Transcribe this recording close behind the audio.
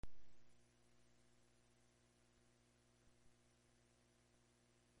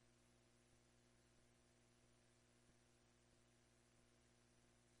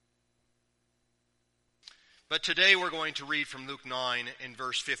But today we're going to read from Luke 9 in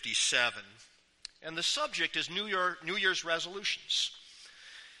verse 57. And the subject is New Year's resolutions.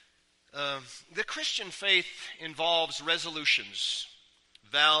 The Christian faith involves resolutions,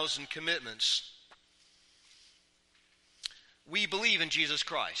 vows, and commitments. We believe in Jesus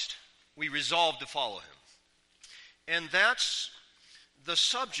Christ. We resolve to follow him. And that's the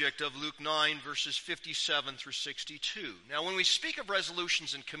subject of Luke 9, verses 57 through 62. Now, when we speak of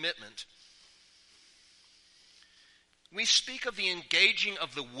resolutions and commitment, we speak of the engaging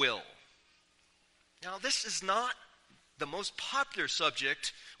of the will. Now, this is not the most popular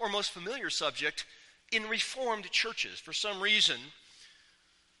subject or most familiar subject in Reformed churches. For some reason,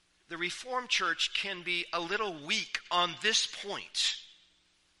 the Reformed church can be a little weak on this point.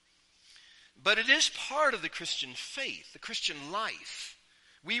 But it is part of the Christian faith, the Christian life.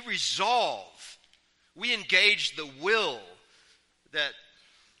 We resolve, we engage the will that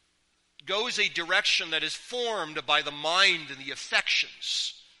goes a direction that is formed by the mind and the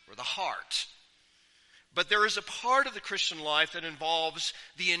affections or the heart. But there is a part of the Christian life that involves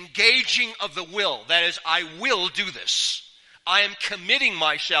the engaging of the will. That is, I will do this. I am committing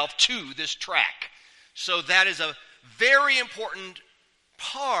myself to this track. So that is a very important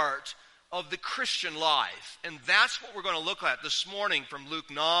part of the Christian life. And that's what we're going to look at this morning from Luke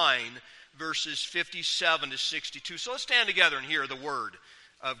 9, verses 57 to 62. So let's stand together and hear the word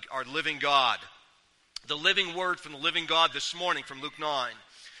of our living God. The living word from the living God this morning from Luke 9.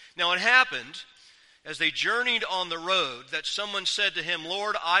 Now it happened, as they journeyed on the road, that someone said to him,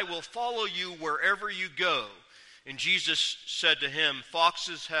 Lord, I will follow you wherever you go. And Jesus said to him,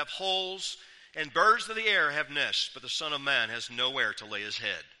 foxes have holes, and birds of the air have nests, but the Son of Man has nowhere to lay his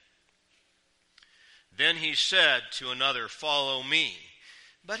head. Then he said to another, follow me.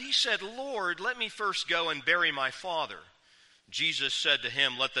 But he said, Lord, let me first go and bury my father. Jesus said to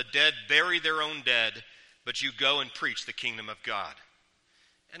him, let the dead bury their own dead, but you go and preach the kingdom of God.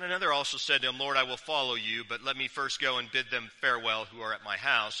 And another also said to him, Lord, I will follow you, but let me first go and bid them farewell who are at my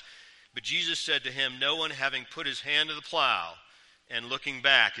house. But Jesus said to him, no one having put his hand to the plow and looking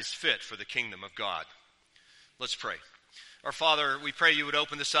back is fit for the kingdom of God. Let's pray. Our Father, we pray you would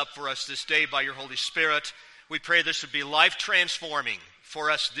open this up for us this day by your Holy Spirit. We pray this would be life-transforming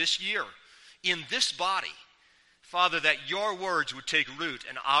for us this year in this body. Father, that your words would take root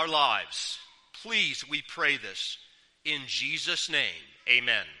in our lives. Please, we pray this in Jesus' name.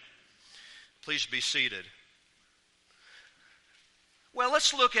 Amen. Please be seated. Well,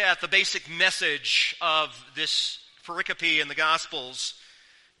 let's look at the basic message of this pericope in the Gospels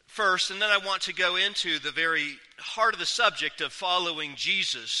first, and then I want to go into the very heart of the subject of following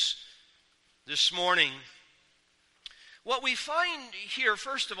Jesus this morning. What we find here,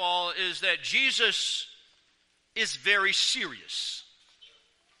 first of all, is that Jesus is very serious.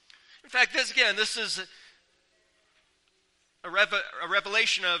 In fact, this is a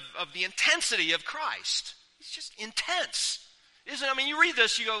revelation of the intensity of Christ. It's just intense, isn't it? I mean, you read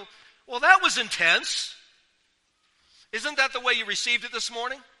this, you go, well, that was intense. Isn't that the way you received it this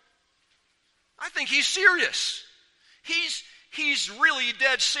morning? I think he's serious. He's really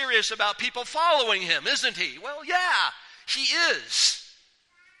dead serious about people following him, isn't he? Well, yeah, he is.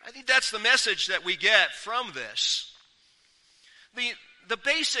 I think that's the message that we get from this. The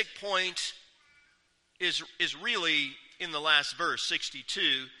basic point is really in the last verse, 62.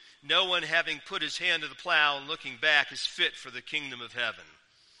 No one having put his hand to the plow and looking back is fit for the kingdom of heaven.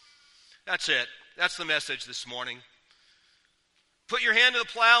 That's it. That's the message this morning. Put your hand to the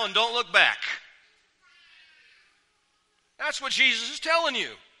plow and don't look back. That's what Jesus is telling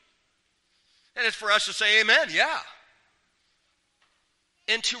you. And it's for us to say amen, yeah.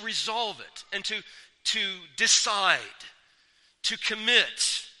 And to resolve it, and to decide, to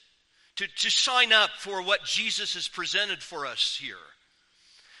commit, to sign up for what Jesus has presented for us here.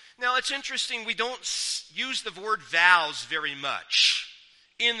 Now, it's interesting, we don't use the word vows very much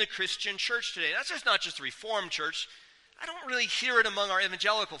in the Christian church today. That's just not just the Reformed church. I don't really hear it among our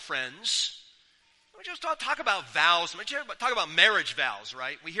evangelical friends. We just talk about vows. We talk about marriage vows,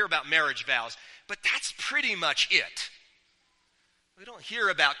 right? We hear about marriage vows, but that's pretty much it. We don't hear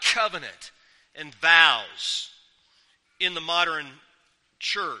about covenant and vows in the modern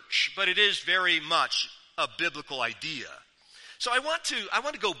church, but it is very much a biblical idea. So I want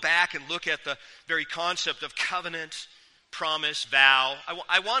to go back and look at the very concept of covenant, promise, vow.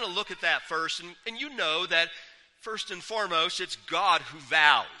 I want to look at that first, and you know that first and foremost, it's God who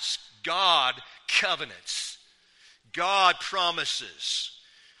vows. God covenants. God promises.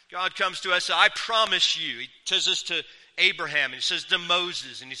 God comes to us, I promise you. He says this to Abraham, and he says to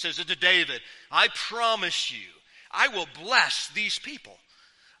Moses, and he says it to David. I promise you, I will bless these people.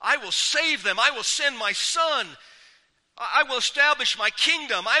 I will save them. I will send my Son. I will establish my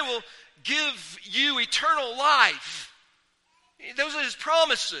kingdom. I will give you eternal life. Those are his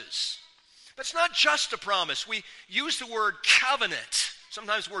promises. But it's not just a promise. We use the word covenant.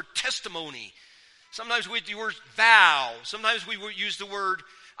 Sometimes the word testimony. Sometimes we use the word vow. Sometimes we use the word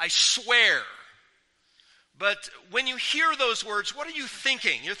I swear. But when you hear those words, what are you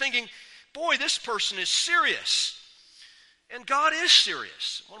thinking? You're thinking, boy, this person is serious. And God is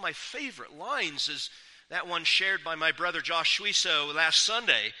serious. One of my favorite lines is that one shared by my brother Josh Suiso last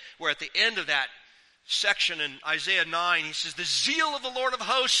Sunday, where at the end of that section in Isaiah 9, he says, the zeal of the Lord of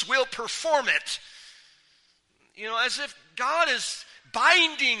hosts will perform it. You know, as if God is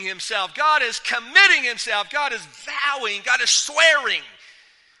binding himself. God is committing himself. God is vowing. God is swearing.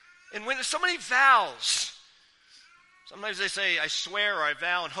 And when somebody vows, sometimes they say, I swear or I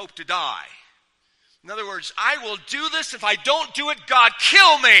vow and hope to die. In other words, I will do this. If I don't do it, God,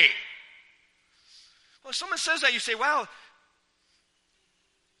 kill me. Well, if someone says that, you say, wow,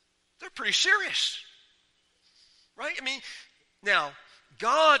 they're pretty serious. Right? I mean, now,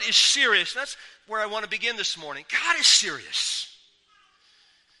 God is serious. That's where I want to begin this morning. God is serious.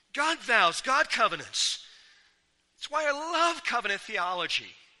 God vows, God covenants. That's why I love covenant theology.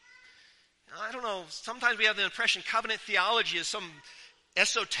 I don't know, sometimes we have the impression covenant theology is some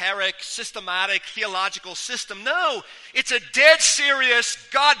esoteric, systematic, theological system. No, it's a dead serious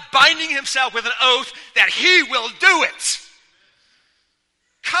God binding himself with an oath that he will do it.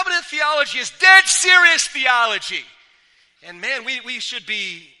 Covenant theology is dead serious theology. And man, we should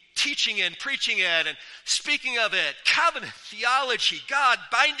be teaching and preaching it and speaking of it. Covenant theology, God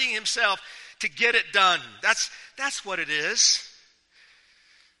binding himself to get it done. That's what it is.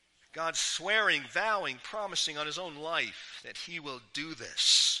 God swearing, vowing, promising on his own life that he will do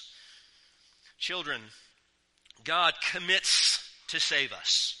this. Children, God commits to save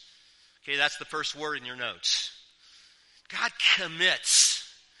us. Okay, that's the first word in your notes. God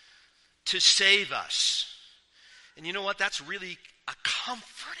commits to save us. And you know what? That's really a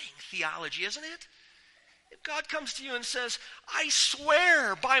comforting theology, isn't it? If God comes to you and says, I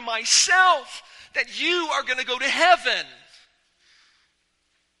swear by myself that you are going to go to heaven.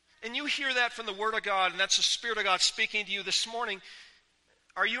 And you hear that from the Word of God, and that's the Spirit of God speaking to you this morning.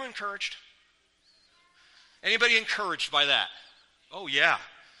 Are you encouraged? Anybody encouraged by that? Oh, yeah.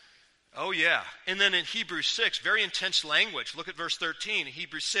 Oh, yeah. And then in Hebrews 6, very intense language. Look at verse 13,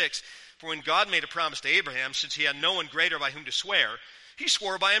 Hebrews 6. For when God made a promise to Abraham, since he had no one greater by whom to swear, he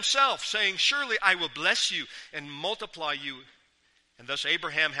swore by himself, saying, surely I will bless you and multiply you. And thus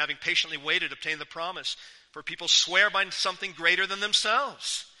Abraham, having patiently waited, obtained the promise. For people swear by something greater than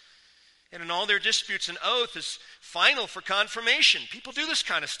themselves. And in all their disputes, an oath is final for confirmation. People do this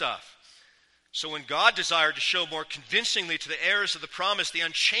kind of stuff. So when God desired to show more convincingly to the heirs of the promise the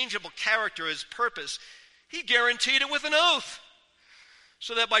unchangeable character of his purpose, he guaranteed it with an oath.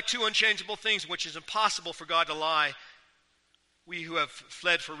 So that by two unchangeable things, which is impossible for God to lie, we who have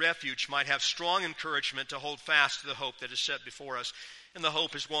fled for refuge might have strong encouragement to hold fast to the hope that is set before us. And the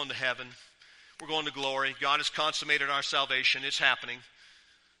hope is going to heaven. We're going to glory. God has consummated our salvation. It's happening.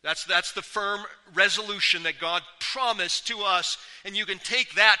 That's the firm resolution that God promised to us, and you can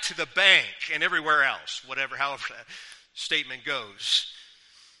take that to the bank and everywhere else, however that statement goes.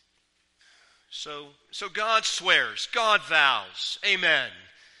 So God swears, God vows, amen.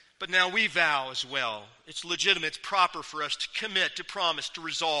 But now we vow as well. It's legitimate, it's proper for us to commit, to promise, to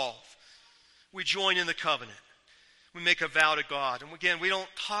resolve. We join in the covenant. We make a vow to God. And again, we don't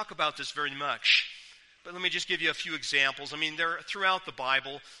talk about this very much. But let me just give you a few examples. I mean, they're throughout the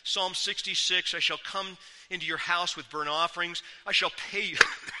Bible. Psalm 66, I shall come into your house with burnt offerings. I shall pay you.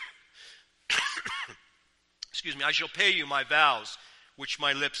 I shall pay you my vows, which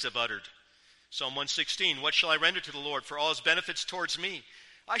my lips have uttered. Psalm 116, what shall I render to the Lord for all his benefits towards me?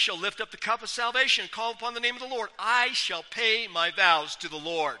 I shall lift up the cup of salvation, call upon the name of the Lord. I shall pay my vows to the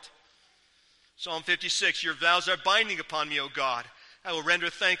Lord. Psalm 56, your vows are binding upon me, O God. I will render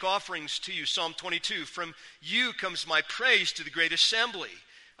thank offerings to you. Psalm 22, from you comes my praise to the great assembly.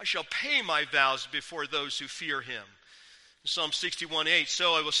 I shall pay my vows before those who fear him. Psalm 61:8,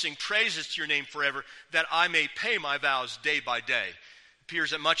 so I will sing praises to your name forever, that I may pay my vows day by day. It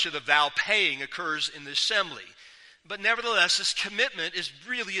appears that much of the vow paying occurs in the assembly. But nevertheless, this commitment is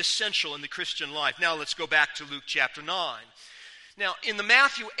really essential in the Christian life. Now let's go back to Luke chapter 9. Now, in the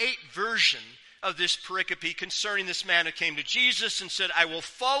Matthew 8 version of this pericope concerning this man who came to Jesus and said, I will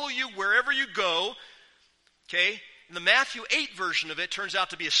follow you wherever you go. Okay? In the Matthew 8 version of it turns out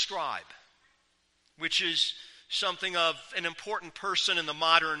to be a scribe, which is something of an important person in the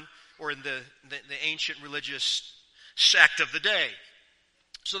modern or in the ancient religious sect of the day.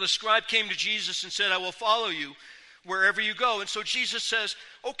 So the scribe came to Jesus and said, I will follow you wherever you go. And so Jesus says,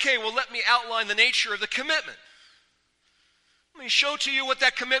 okay, well, let me outline the nature of the commitment. Let me show to you what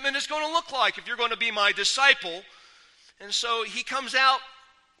that commitment is going to look like if you're going to be my disciple. And so he comes out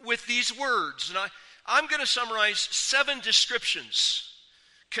with these words. And I'm going to summarize 7 descriptions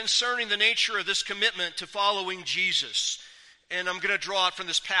concerning the nature of this commitment to following Jesus. And I'm going to draw it from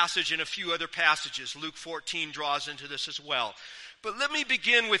this passage and a few other passages. Luke 14 draws into this as well. But let me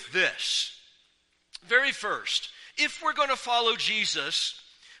begin with this. Very first, if we're going to follow Jesus,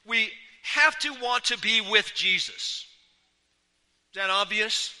 we have to want to be with Jesus. Is that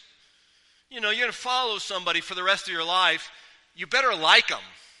obvious? You know, you're going to follow somebody for the rest of your life. You better like them.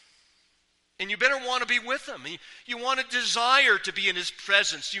 And you better want to be with them. You want to desire to be in his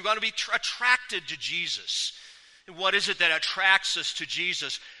presence. You want to be attracted to Jesus. And what is it that attracts us to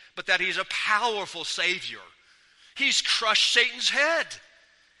Jesus? But that he's a powerful Savior. He's crushed Satan's head.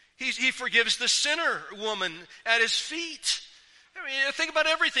 He forgives the sinner woman at his feet. I mean, think about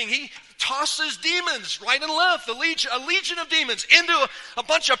everything. He tosses demons right and left, a legion of demons, into a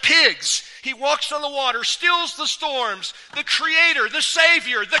bunch of pigs. He walks on the water, stills the storms, the Creator, the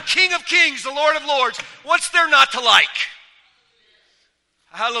Savior, the King of Kings, the Lord of Lords. What's there not to like?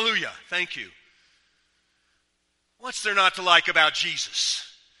 Hallelujah. Thank you. What's there not to like about Jesus?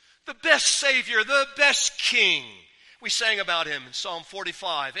 The best Savior, the best King. We sang about him in Psalm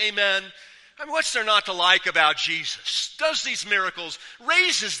 45. Amen. I mean, what's there not to like about Jesus? Does these miracles,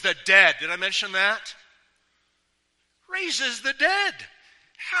 raises the dead. Did I mention that? Raises the dead.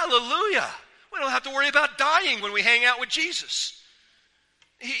 Hallelujah. We don't have to worry about dying when we hang out with Jesus.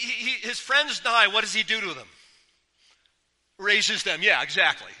 His friends die. What does he do to them? Raises them. Yeah,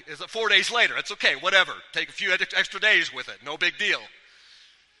 exactly. 4 days later. It's okay, whatever. Take a few extra days with it. No big deal.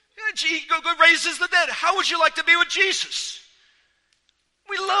 He raises the dead. How would you like to be with Jesus?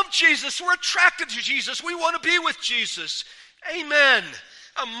 We love Jesus. We're attracted to Jesus. We want to be with Jesus. Amen.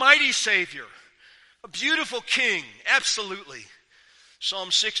 A mighty Savior. A beautiful King. Absolutely.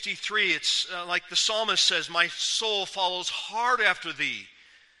 Psalm 63, it's like the psalmist says, my soul follows hard after thee.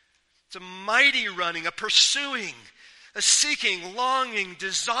 It's a mighty running, a pursuing, a seeking, longing,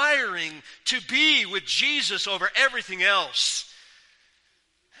 desiring to be with Jesus over everything else.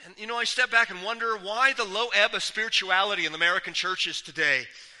 And, you know, I step back and wonder why the low ebb of spirituality in the American churches today.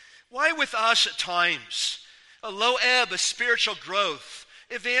 Why with us at times, a low ebb of spiritual growth.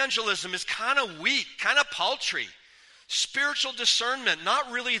 Evangelism is kind of weak, kind of paltry. Spiritual discernment,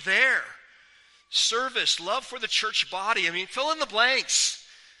 not really there. Service, love for the church body. I mean, fill in the blanks.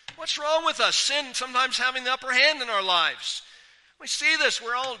 What's wrong with us? Sin sometimes having the upper hand in our lives. We see this.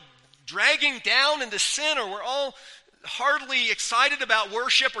 We're all dragging down into sin, or we're all hardly excited about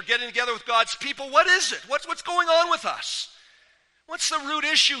worship or getting together with God's people. What is it? What's going on with us? What's the root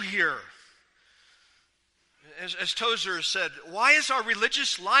issue here? As Tozer said, why is our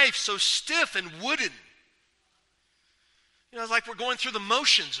religious life so stiff and wooden? You know, it's like we're going through the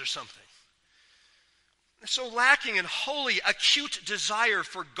motions or something. It's so lacking in holy, acute desire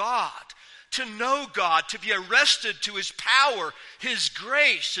for God, to know God, to be arrested to his power, his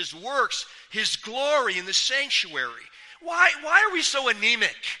grace, his works, his glory in the sanctuary. Why are we so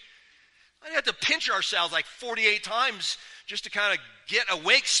anemic? I have to pinch ourselves like 48 times just to kind of get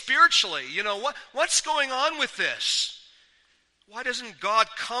awake spiritually. You know, what's going on with this? Why doesn't God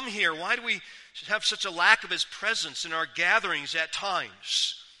come here? Why do we have such a lack of his presence in our gatherings at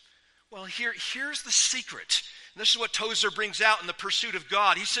times? Well, here's the secret. And this is what Tozer brings out in the pursuit of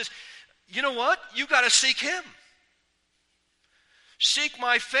God. He says, you know what? You got to seek him. Seek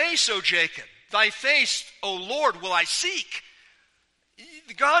my face, O Jacob. Thy face, O Lord, will I seek.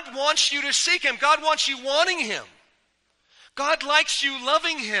 God wants you to seek him. God wants you wanting him. God likes you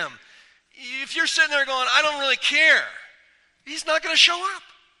loving him. If you're sitting there going, I don't really care, he's not going to show up.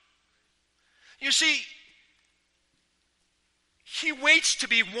 You see, he waits to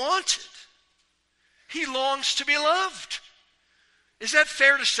be wanted. He longs to be loved. Is that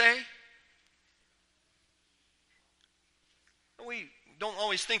fair to say? We don't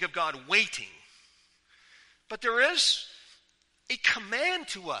always think of God waiting. But there is a command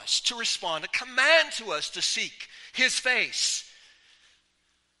to us to respond, a command to us to seek his face.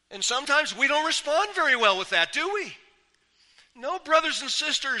 And sometimes we don't respond very well with that, do we? No, brothers and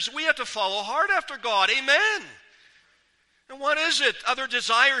sisters, we have to follow hard after God. Amen. And what is it? Other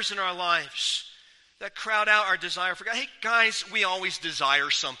desires in our lives that crowd out our desire for God. Hey, guys, we always desire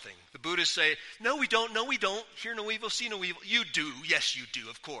something. The Buddhists say, no, we don't. No, we don't. Hear no evil, see no evil. You do. Yes, you do,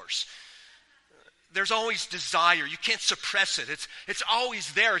 of course. There's always desire. You can't suppress it. It's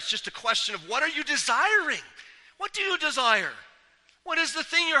always there. It's just a question of what are you desiring? What do you desire? What is the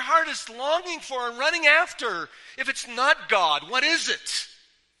thing your heart is longing for and running after? If it's not God, what is it?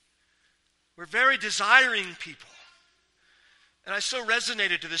 We're very desiring people. And I so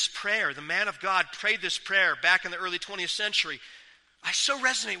resonated to this prayer. The man of God prayed this prayer back in the early 20th century. I so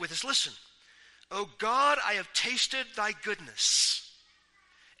resonate with this. Listen. "O God, I have tasted thy goodness,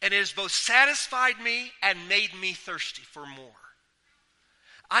 and it has both satisfied me and made me thirsty for more.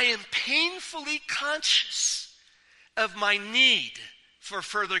 I am painfully conscious of my need for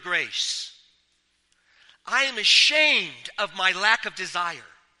further grace. I am ashamed of my lack of desire.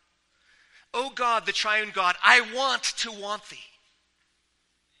 O God, the triune God, I want to want thee."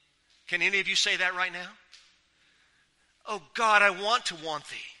 Can any of you say that right now? "Oh God, I want to want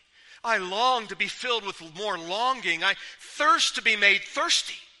thee. I long to be filled with more longing. I thirst to be made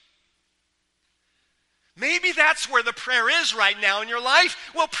thirsty." Maybe that's where the prayer is right now in your life.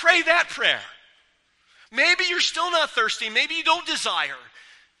 Well, pray that prayer. Maybe you're still not thirsty. Maybe you don't desire.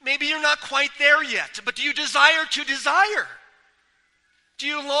 Maybe you're not quite there yet. But do you desire to desire? Do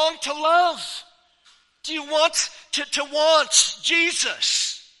you long to love? Do you want to want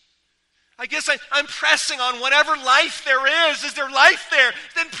Jesus? I guess I'm pressing on whatever life there is. Is there life there?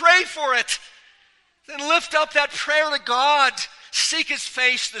 Then pray for it. Then lift up that prayer to God. Seek his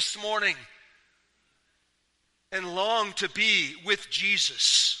face this morning. And long to be with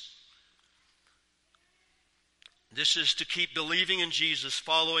Jesus. This is to keep believing in Jesus,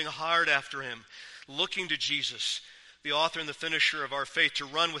 following hard after him, looking to Jesus, the author and the finisher of our faith, to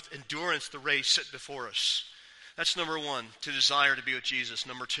run with endurance the race set before us. That's number one, to desire to be with Jesus.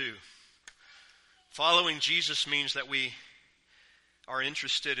 Number two, following Jesus means that we are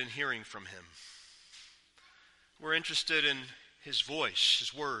interested in hearing from him. We're interested in his voice,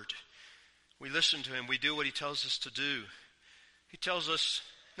 his word. We listen to him. We do what he tells us to do. He tells us,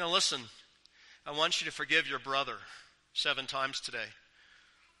 now listen, I want you to forgive your brother 7 times today.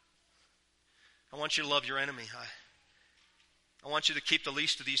 I want you to love your enemy. I want you to keep the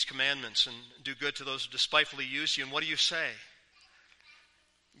least of these commandments and do good to those who despitefully use you. And what do you say?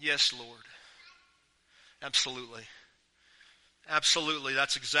 Yes, Lord. Absolutely. Absolutely.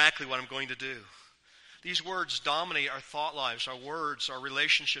 That's exactly what I'm going to do. These words dominate our thought lives, our words, our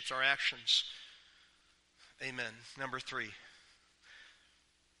relationships, our actions. Amen. Number 3.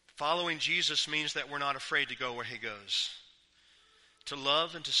 Following Jesus means that we're not afraid to go where he goes. To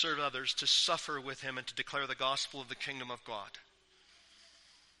love and to serve others, to suffer with him, and to declare the gospel of the kingdom of God.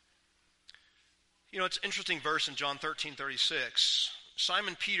 You know, it's an interesting verse in John 13:36.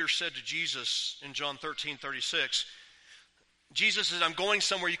 Simon Peter said to Jesus in John 13:36, Jesus said, "I'm going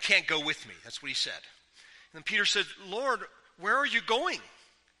somewhere, you can't go with me." That's what he said. And then Peter said, "Lord, where are you going?"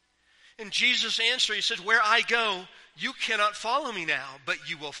 And Jesus answered, he said, "Where I go, you cannot follow me now, but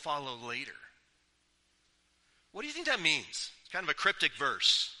you will follow later." What do you think that means? It's kind of a cryptic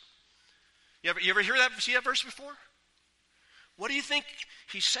verse. You ever hear that, see that verse before? What do you think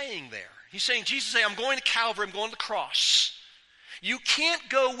he's saying there? He's saying, Jesus saying, I'm going to Calvary, I'm going to the cross. You can't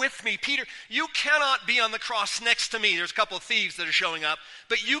go with me. Peter, you cannot be on the cross next to me. There's a couple of thieves that are showing up,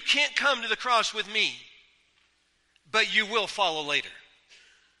 but you can't come to the cross with me. But you will follow later.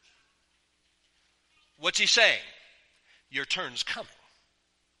 What's he saying? Your turn's coming.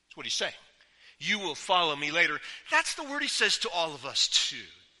 That's what he's saying. You will follow me later. That's the word he says to all of us too.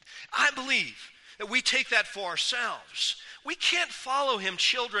 I believe that we take that for ourselves. We can't follow him,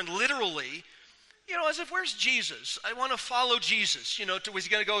 children, literally, as if, where's Jesus? I want to follow Jesus. Was he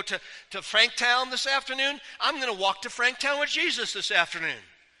going to go to Franktown this afternoon? I'm going to walk to Franktown with Jesus this afternoon.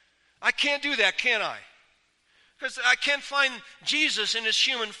 I can't do that, can I? Because I can't find Jesus in his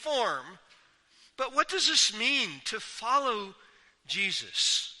human form. But what does this mean, to follow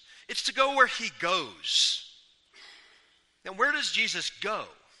Jesus? It's to go where he goes. Now, where does Jesus go?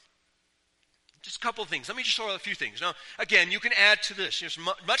 Just a couple of things. Let me just throw out a few things. Now, again, you can add to this. There's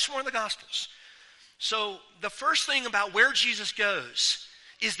much more in the Gospels. So, the first thing about where Jesus goes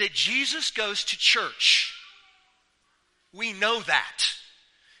is that Jesus goes to church. We know that.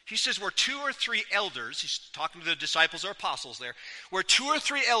 He says where 2 or 3 elders, he's talking to the disciples or apostles there, where 2 or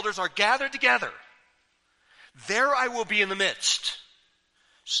 3 elders are gathered together, there I will be in the midst.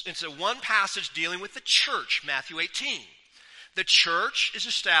 It's one passage dealing with the church, Matthew 18. The church is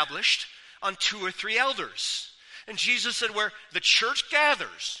established on 2 or 3 elders. And Jesus said where the church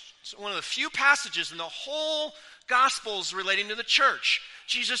gathers, it's one of the few passages in the whole Gospels relating to the church.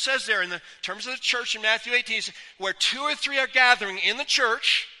 Jesus says there in the terms of the church in Matthew 18, he says, where 2 or 3 are gathering in the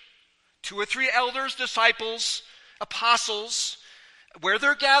church, 2 or 3 elders, disciples, apostles, where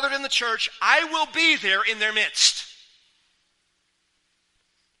they're gathered in the church, I will be there in their midst.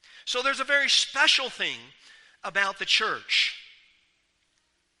 So there's a very special thing about the church.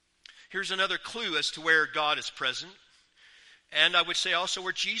 Here's another clue as to where God is present. And I would say also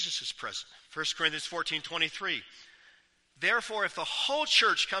where Jesus is present. 1 Corinthians 14:23. Therefore, if the whole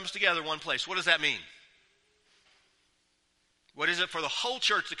church comes together in one place, what does that mean? What is it for the whole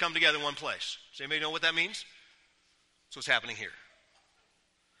church to come together in one place? Does anybody know what that means? That's what's happening here.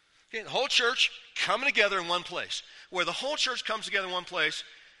 Okay, the whole church coming together in one place. Where the whole church comes together in one place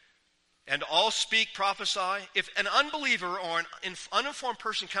and all speak, prophesy. If an unbeliever or an uninformed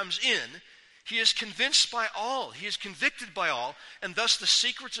person comes in, he is convinced by all. He is convicted by all. And thus the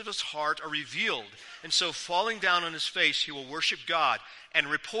secrets of his heart are revealed. And so falling down on his face, he will worship God and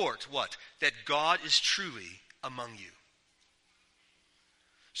report what? That God is truly among you.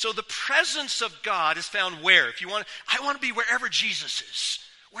 So the presence of God is found where? If you want, I want to be wherever Jesus is.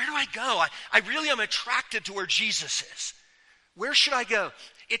 Where do I go? I really am attracted to where Jesus is. Where should I go?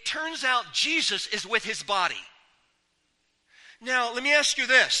 It turns out Jesus is with his body. Now, let me ask you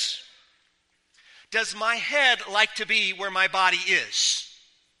this. Does my head like to be where my body is?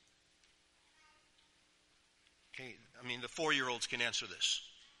 Okay, I mean, the 4-year-olds can answer this.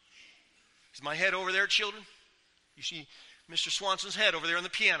 Is my head over there, children? You see Mr. Swanson's head over there on the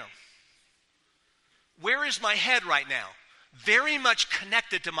piano. Where is my head right now? Very much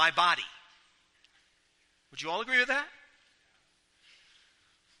connected to my body. Would you all agree with that?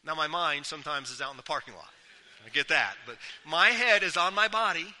 Now my mind sometimes is out in the parking lot. I get that. But my head is on my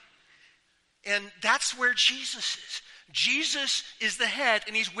body, and that's where Jesus is. Jesus is the head,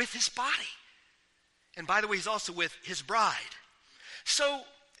 and he's with his body. And by the way, he's also with his bride. So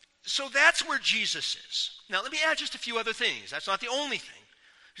that's where Jesus is. Now let me add just a few other things. That's not the only thing.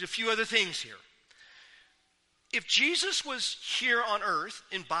 There's a few other things here. If Jesus was here on earth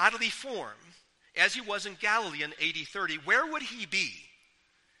in bodily form, as he was in Galilee in AD 30, where would he be?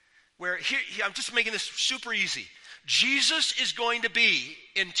 I'm just making this super easy. Jesus is going to be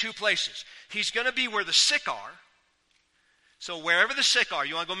in two places. He's going to be where the sick are. So wherever the sick are,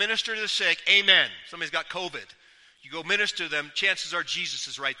 you want to go minister to the sick, amen. Somebody's got COVID. You go minister to them, chances are Jesus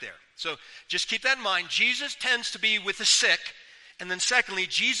is right there. So just keep that in mind. Jesus tends to be with the sick. And then secondly,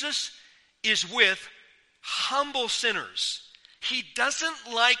 Jesus is with humble sinners. He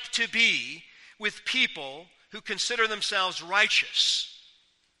doesn't like to be with people who consider themselves righteous,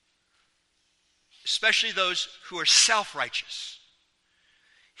 especially those who are self-righteous.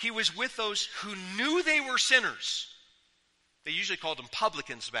 He was with those who knew they were sinners. They usually called them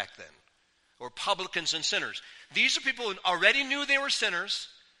publicans back then, or publicans and sinners. These are people who already knew they were sinners,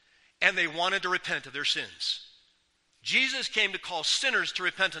 and they wanted to repent of their sins. Jesus came to call sinners to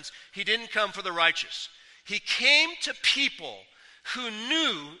repentance. He didn't come for the righteous. He came to people who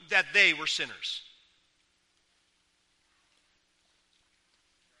knew that they were sinners.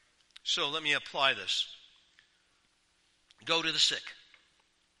 So let me apply this. Go to the sick.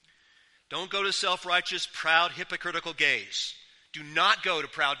 Don't go to self-righteous, proud, hypocritical gays. Do not go to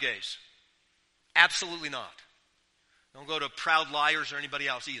proud gays. Absolutely not. Don't go to proud liars or anybody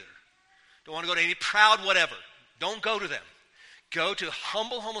else either. Don't want to go to any proud whatever. Don't go to them. Go to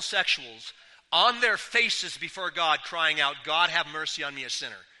humble homosexuals on their faces before God crying out, God have mercy on me, a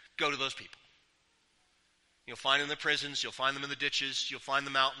sinner. Go to those people. You'll find them in the prisons. You'll find them in the ditches. You'll find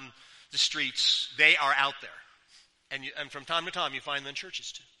them out in the streets. They are out there. And from time to time, you find them in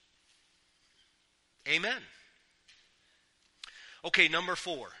churches too. Amen. Okay, number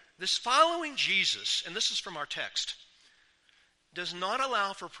 4. This following Jesus, and this is from our text, does not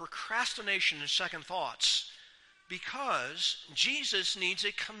allow for procrastination and second thoughts because Jesus needs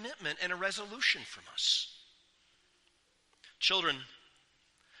a commitment and a resolution from us. Children,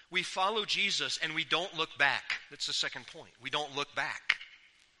 we follow Jesus and we don't look back. That's the second point. We don't look back.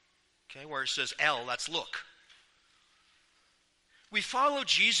 Okay, where it says L, that's look. We follow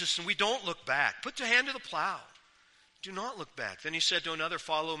Jesus and we don't look back. Put the hand to the plow. Do not look back. Then he said to another,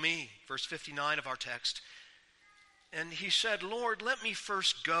 follow me. Verse 59 of our text. And he said, Lord, let me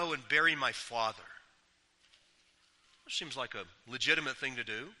first go and bury my father. That seems like a legitimate thing to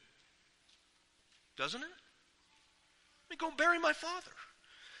do. Doesn't it? Let me go bury my father.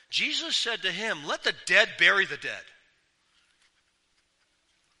 Jesus said to him, let the dead bury the dead.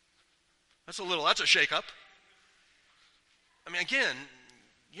 That's a shake-up. I mean, again,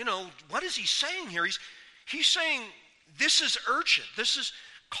 what is he saying here? He's saying this is urgent. This is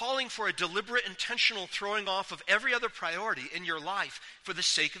calling for a deliberate, intentional throwing off of every other priority in your life for the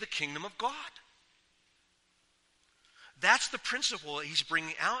sake of the kingdom of God. That's the principle that he's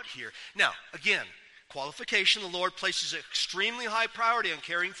bringing out here. Now, again, qualification, the Lord places extremely high priority on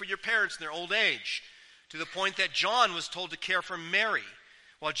caring for your parents in their old age, to the point that John was told to care for Mary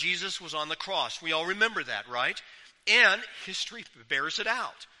while Jesus was on the cross. We all remember that, right? And history bears it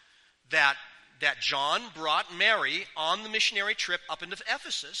out. that John brought Mary on the missionary trip up into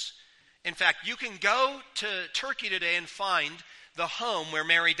Ephesus. In fact, you can go to Turkey today and find the home where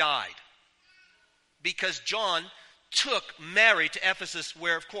Mary died, because John took Mary to Ephesus,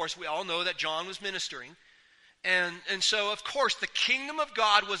 where, of course, we all know that John was ministering. And so, of course, the kingdom of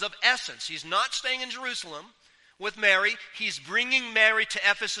God was of essence. He's not staying in Jerusalem with Mary. He's bringing Mary to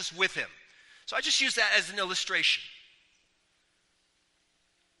Ephesus with him. So I just use that as an illustration.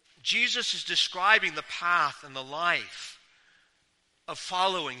 Jesus is describing the path and the life of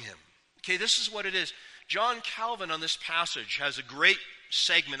following him. Okay, this is what it is. John Calvin on this passage has a great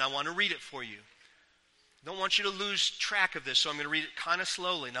segment. I want to read it for you. I don't want you to lose track of this, so I'm going to read it kind of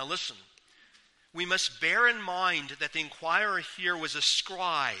slowly. Now listen. We must bear in mind that the inquirer here was a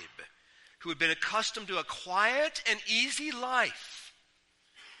scribe who had been accustomed to a quiet and easy life,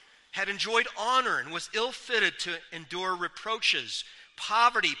 had enjoyed honor, and was ill-fitted to endure reproaches,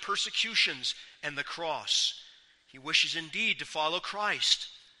 poverty, persecutions, and the cross. He wishes indeed to follow Christ,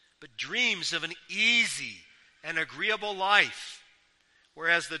 but dreams of an easy and agreeable life,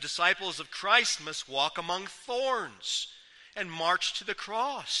 whereas the disciples of Christ must walk among thorns and march to the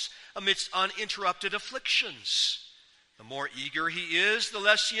cross amidst uninterrupted afflictions. The more eager he is, the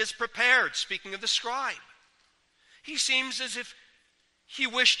less he is prepared, speaking of the scribe. He seems as if he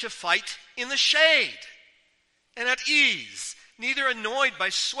wished to fight in the shade and at ease, neither annoyed by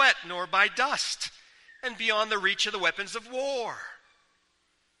sweat nor by dust, and beyond the reach of the weapons of war.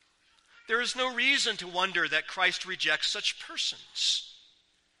 There is no reason to wonder that Christ rejects such persons.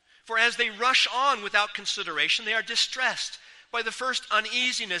 For as they rush on without consideration, they are distressed by the first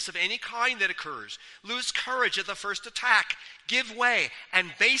uneasiness of any kind that occurs, lose courage at the first attack, give way,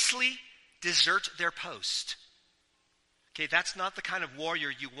 and basely desert their post. Okay, that's not the kind of warrior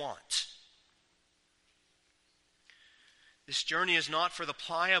you want. This journey is not for the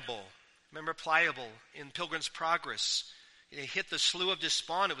pliable. Remember pliable in Pilgrim's Progress? They hit the Slough of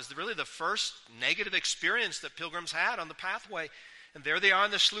Despond. It was really the first negative experience that pilgrims had on the pathway. And there they are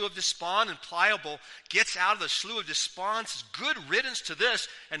in the Slough of Despond, and Pliable gets out of the Slough of Despond, says, good riddance to this,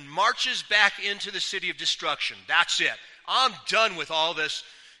 and marches back into the city of destruction. That's it. I'm done with all this,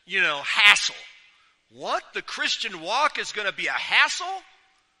 hassle. What? The Christian walk is going to be a hassle?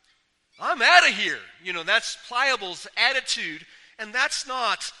 I'm out of here. That's Pliable's attitude, and that's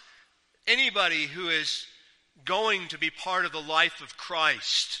not anybody who is going to be part of the life of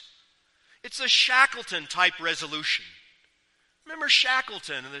Christ. It's a Shackleton-type resolution. Remember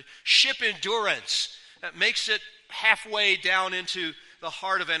Shackleton and the ship Endurance that makes it halfway down into the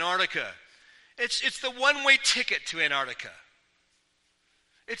heart of Antarctica. It's the one-way ticket to Antarctica.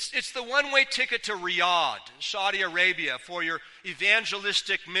 It's the one-way ticket to Riyadh, Saudi Arabia, for your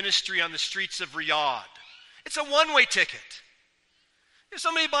evangelistic ministry on the streets of Riyadh. It's a one-way ticket. If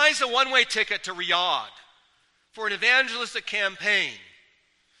somebody buys a one-way ticket to Riyadh for an evangelistic campaign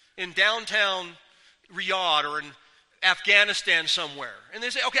in downtown Riyadh or in Afghanistan somewhere, and they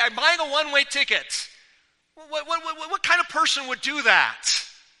say, okay, I'm buying a one-way ticket. What kind of person would do that?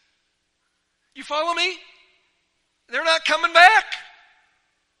 You follow me? They're not coming back.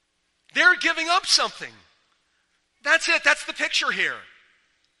 They're giving up something. That's it. That's the picture here.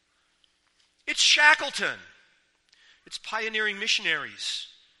 It's Shackleton. It's pioneering missionaries.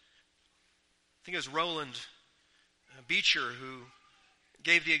 I think it was Roland Beecher who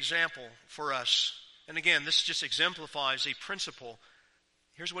gave the example for us. And again, this just exemplifies a principle.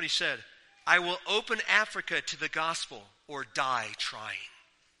 Here's what he said. I will open Africa to the gospel or die trying.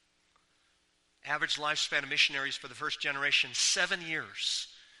 Average lifespan of missionaries for the first generation, 7 years.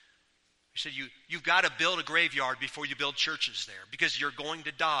 He said, you've got to build a graveyard before you build churches there, because you're going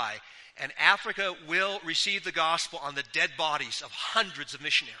to die. And Africa will receive the gospel on the dead bodies of hundreds of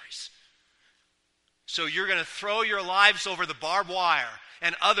missionaries. So you're going to throw your lives over the barbed wire,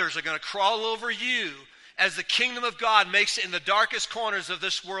 and others are going to crawl over you as the kingdom of God makes it in the darkest corners of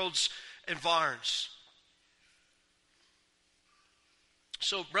this world's environs.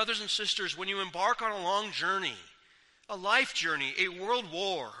 So, brothers and sisters, when you embark on a long journey, a life journey, a world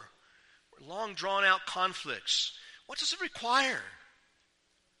war, long drawn-out conflicts, what does it require?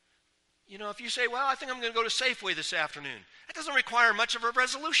 If you say, well, I think I'm going to go to Safeway this afternoon, that doesn't require much of a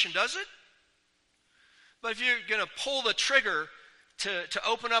resolution, does it? But if you're going to pull the trigger to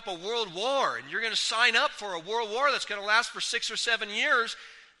open up a world war, and you're going to sign up for a world war that's going to last for 6 or 7 years,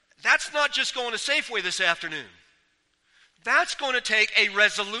 that's not just going to Safeway this afternoon. That's going to take a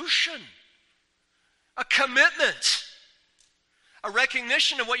resolution, a commitment, a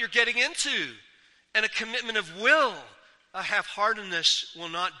recognition of what you're getting into, and a commitment of will. A half-heartedness will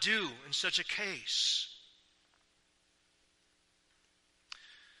not do in such a case.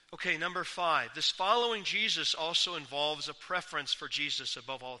 Okay, number 5. This following Jesus also involves a preference for Jesus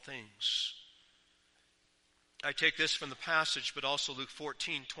above all things. I take this from the passage, but also Luke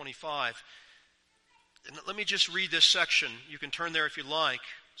 14:25. And let me just read this section. You can turn there if you like.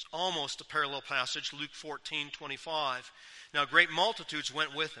 It's almost a parallel passage, Luke 14:25. Now great multitudes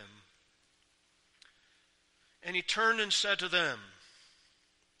went with him. And he turned and said to them,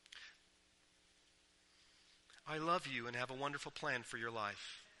 I love you and have a wonderful plan for your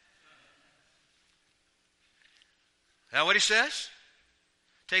life. Is that what he says?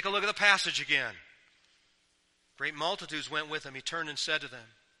 Take a look at the passage again. Great multitudes went with him. He turned and said to them,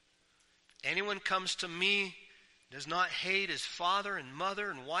 anyone comes to me does not hate his father and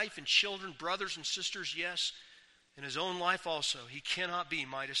mother and wife and children, brothers and sisters, yes, and his own life also, he cannot be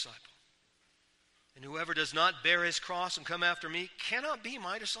my disciple. And whoever does not bear his cross and come after me cannot be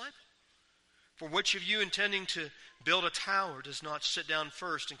my disciple. For which of you intending to build a tower does not sit down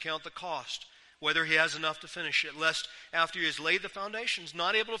first and count the cost, whether he has enough to finish it, lest after he has laid the foundations,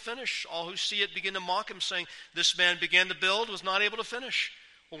 not able to finish, all who see it begin to mock him, saying, this man began to build, was not able to finish.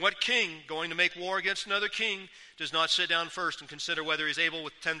 Well, what king, going to make war against another king, does not sit down first and consider whether he is able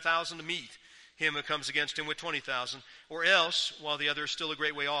with 10,000 to meet him who comes against him with 20,000? Or else, while the other is still a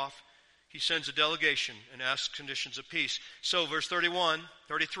great way off, he sends a delegation and asks conditions of peace. So, verse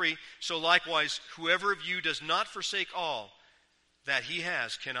 33, so likewise, whoever of you does not forsake all that he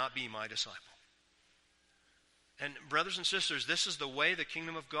has cannot be my disciple. And brothers and sisters, this is the way the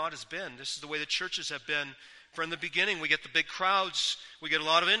kingdom of God has been. This is the way the churches have been from the beginning. We get the big crowds. We get a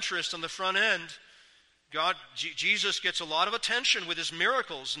lot of interest on the front end. Jesus gets a lot of attention with his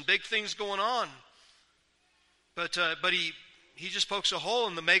miracles and big things going on. But he just pokes a hole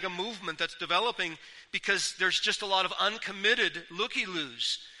in the mega movement that's developing because there's just a lot of uncommitted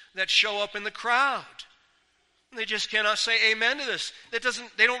looky-loos that show up in the crowd. They just cannot say amen to this. They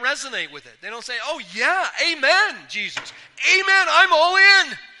don't resonate with it. They don't say, oh yeah, amen, Jesus. Amen, I'm all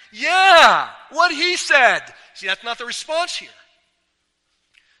in. Yeah, what he said. See, that's not the response here.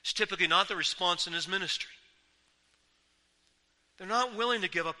 It's typically not the response in his ministry. They're not willing to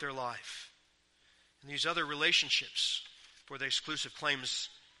give up their life in these other relationships for the exclusive claims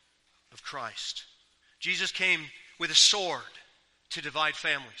of Christ. Jesus came with a sword to divide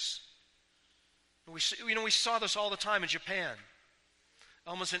families. We saw this all the time in Japan.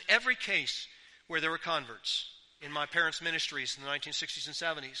 Almost in every case where there were converts in my parents' ministries in the 1960s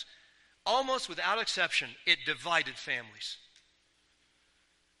and 70s, almost without exception, it divided families.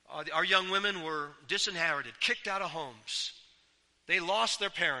 Our young women were disinherited, kicked out of homes. They lost their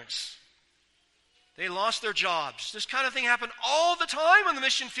parents. They lost their jobs. This kind of thing happened all the time on the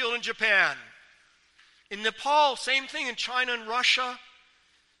mission field in Japan. In Nepal, same thing. In China and Russia.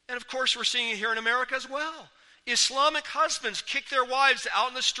 And of course, we're seeing it here in America as well. Islamic husbands kick their wives out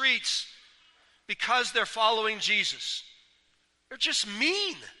in the streets because they're following Jesus. They're just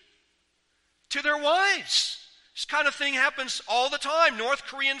mean to their wives. This kind of thing happens all the time. North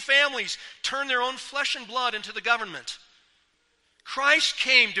Korean families turn their own flesh and blood into the government. Christ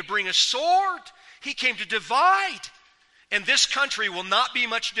came to bring a sword. He came to divide. And this country will not be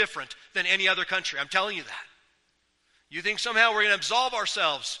much different than any other country. I'm telling you that. You think somehow we're going to absolve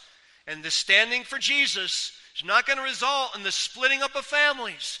ourselves and the standing for Jesus is not going to result in the splitting up of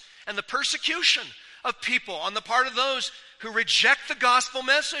families and the persecution of people on the part of those who reject the gospel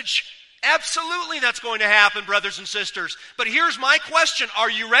message. Absolutely that's going to happen, brothers and sisters. But here's my question. Are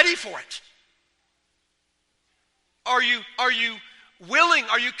you ready for it? Are you willing?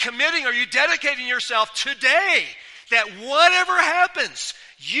 Are you committing? Are you dedicating yourself today that whatever happens,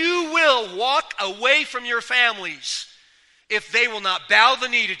 you will walk away from your families if they will not bow the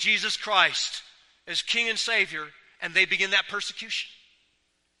knee to Jesus Christ as King and Savior, and they begin that persecution?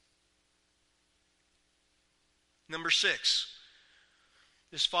 Number 6,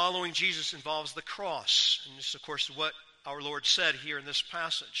 this following Jesus involves the cross. And this is, of course, what our Lord said here in this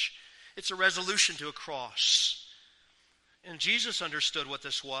passage. It's a resolution to a cross. And Jesus understood what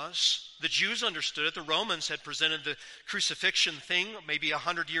this was. The Jews understood it. The Romans had presented the crucifixion thing maybe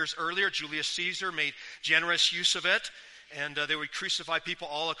 100 years earlier. Julius Caesar made generous use of it. And they would crucify people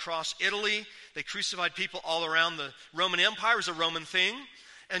all across Italy. They crucified people all around the Roman Empire. It was a Roman thing.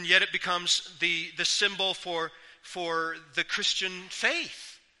 And yet it becomes the symbol for the Christian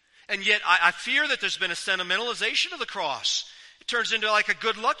faith. And yet I fear that there's been a sentimentalization of the cross. It turns into like a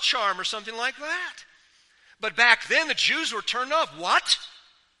good luck charm or something like that. But back then the Jews were turned off. What?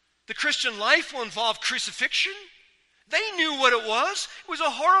 The Christian life will involve crucifixion? They knew what it was. It was a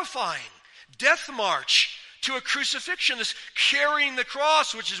horrifying death march to a crucifixion, this carrying the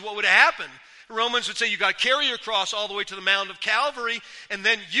cross, which is what would happen Romans would say you got to carry your cross all the way to the Mount of Calvary, and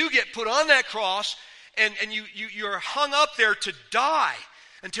then you get put on that cross, and you're hung up there to die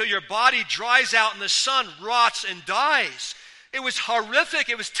until your body dries out and the sun rots and dies. It was horrific.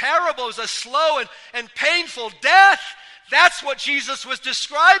 It was terrible. It was a slow and painful death. That's what Jesus was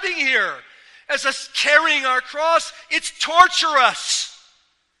describing here. As us carrying our cross, it's torturous.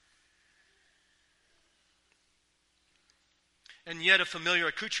 And yet a familiar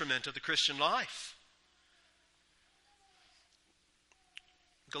accoutrement of the Christian life.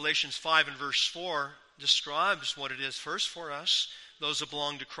 Galatians 5 and verse 4 describes what it is first for us. Those who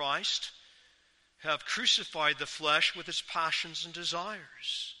belong to Christ have crucified the flesh with its passions and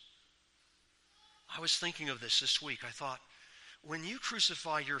desires. I was thinking of this week. I thought, when you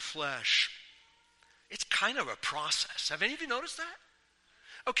crucify your flesh, it's kind of a process. Have any of you noticed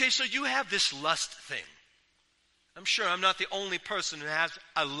that? Okay, so you have this lust thing. I'm sure I'm not the only person who has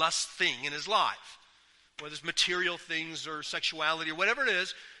a lust thing in his life. Whether it's material things or sexuality or whatever it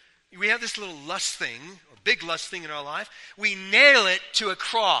is, we have this little lust thing, or big lust thing in our life. We nail it to a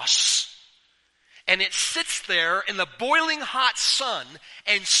cross. And it sits there in the boiling hot sun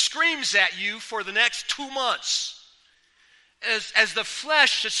and screams at you for the next 2 months. As the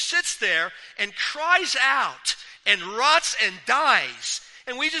flesh just sits there and cries out and rots and dies.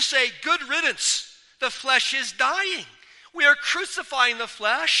 And we just say, good riddance. The flesh is dying. We are crucifying the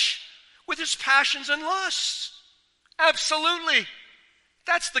flesh with its passions and lusts. Absolutely.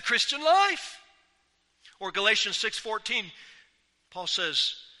 That's the Christian life. Or Galatians 6:14, Paul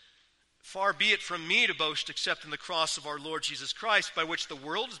says, far be it from me to boast except in the cross of our Lord Jesus Christ, by which the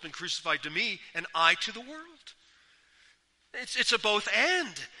world has been crucified to me and I to the world. It's a both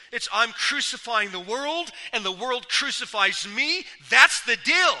and. It's I'm crucifying the world and the world crucifies me. That's the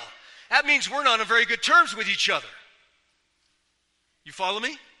deal. That means we're not on very good terms with each other. You follow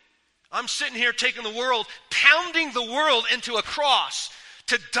me? I'm sitting here taking the world, pounding the world into a cross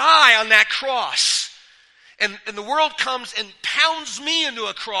to die on that cross. And the world comes and pounds me into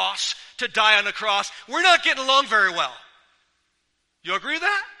a cross to die on a cross. We're not getting along very well. You agree with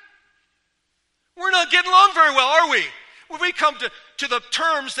that? We're not getting along very well, are we? When we come to the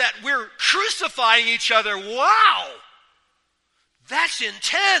terms that we're crucifying each other, wow! That's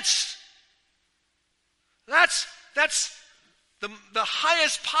intense. That's the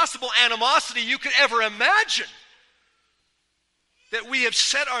highest possible animosity you could ever imagine. That we have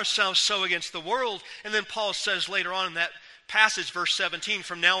set ourselves so against the world. And then Paul says later on in that passage, verse 17,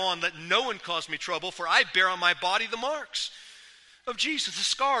 from now on let no one cause me trouble, for I bear on my body the marks of Jesus, the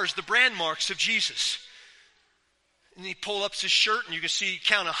scars, the brand marks of Jesus. And he pulls up his shirt and you can see,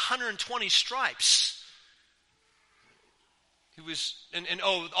 count 120 stripes. He was,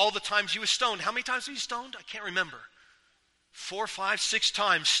 all the times he was stoned. How many times was he stoned? I can't remember. 4, 5, 6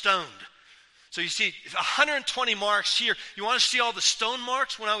 times stoned. So you see 120 marks here. You want to see all the stone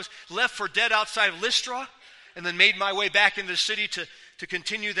marks when I was left for dead outside of Lystra and then made my way back into the city to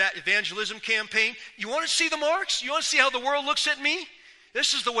continue that evangelism campaign? You want to see the marks? You want to see how the world looks at me?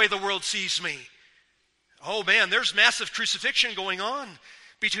 This is the way the world sees me. Oh man, there's massive crucifixion going on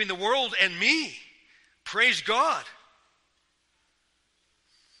between the world and me. Praise God.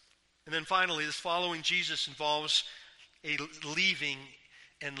 And then finally, this following Jesus involves a leaving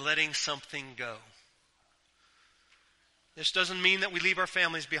and letting something go. This doesn't mean that we leave our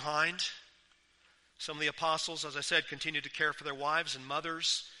families behind. Some of the apostles, as I said, continued to care for their wives and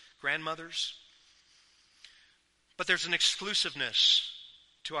mothers, grandmothers. But there's an exclusiveness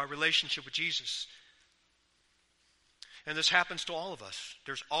to our relationship with Jesus. And this happens to all of us.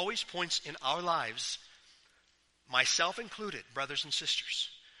 There's always points in our lives, myself included, brothers and sisters,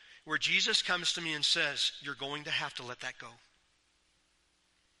 where Jesus comes to me and says, you're going to have to let that go.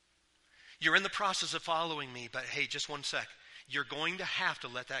 You're in the process of following me, but hey, just one sec. You're going to have to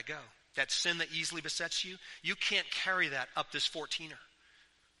let that go. That sin that easily besets you, you can't carry that up this 14er.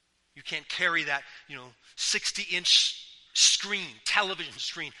 You can't carry that, 60-inch screen, television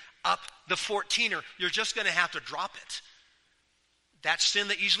screen, up the 14er. You're just going to have to drop it. That sin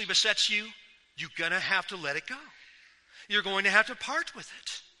that easily besets you, you're going to have to let it go. You're going to have to part with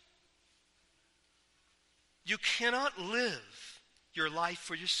it. You cannot live your life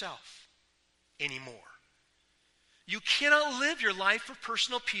for yourself anymore. You cannot live your life for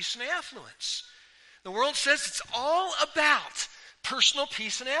personal peace and affluence. The world says it's all about personal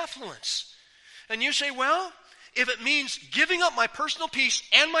peace and affluence. And you say, well, if it means giving up my personal peace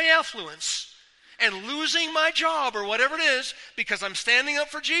and my affluence and losing my job or whatever it is because I'm standing up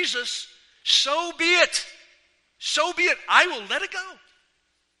for Jesus, so be it. So be it. I will let it go.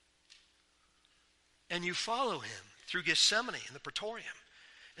 And you follow him through Gethsemane and the Praetorium.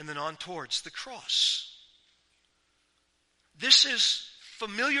 and then on towards the cross. This is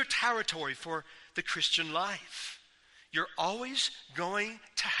familiar territory for the Christian life. You're always going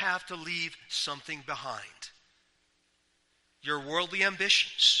to have to leave something behind. Your worldly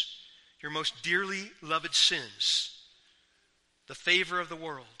ambitions, your most dearly loved sins, the favor of the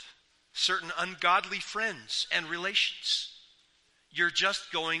world, certain ungodly friends and relations. You're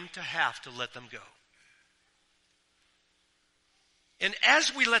just going to have to let them go. And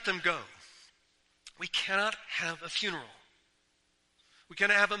as we let them go, we cannot have a funeral. We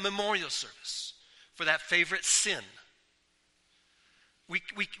cannot have a memorial service for that favorite sin.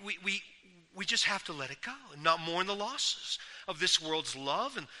 We just have to let it go and not mourn the losses of this world's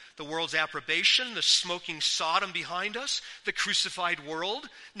love and the world's approbation, the smoking Sodom behind us, the crucified world.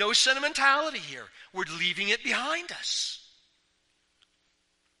 No sentimentality here. We're leaving it behind us.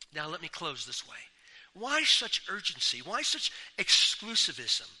 Now let me close this way. Why such urgency? Why such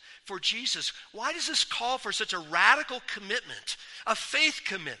exclusivism for Jesus? Why does this call for such a radical commitment, a faith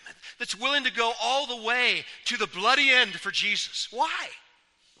commitment that's willing to go all the way to the bloody end for Jesus? Why?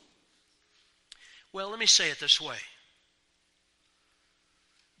 Well, let me say it this way.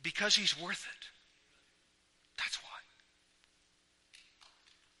 Because he's worth it. That's why.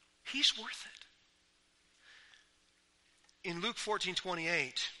 He's worth it. In Luke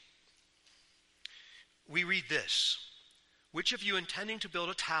 14:28, we read this: which of you intending to build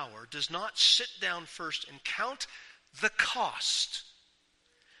a tower does not sit down first and count the cost,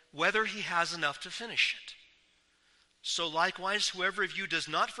 whether he has enough to finish it? So likewise, whoever of you does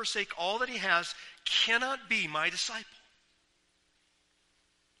not forsake all that he has cannot be my disciple.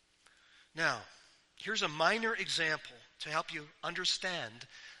 Now, here's a minor example to help you understand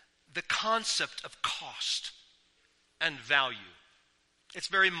the concept of cost and value. It's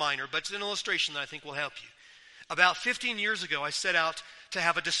very minor, but it's an illustration that I think will help you. About 15 years ago, I set out to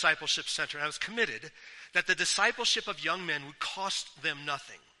have a discipleship center, and I was committed that the discipleship of young men would cost them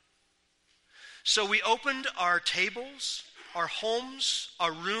nothing. So we opened our tables, our homes,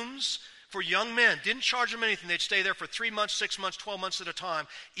 our rooms for young men. Didn't charge them anything. They'd stay there for 3 months, 6 months, 12 months at a time,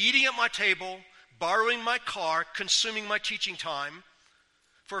 eating at my table, borrowing my car, consuming my teaching time.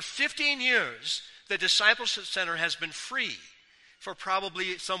 For 15 years, the discipleship center has been free for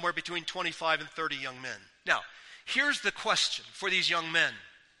probably somewhere between 25 and 30 young men. Now, here's the question for these young men.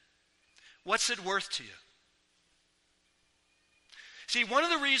 What's it worth to you? See, one of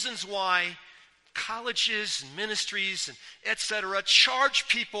the reasons why colleges and ministries and etc. charge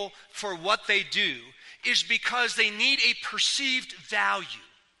people for what they do is because they need a perceived value.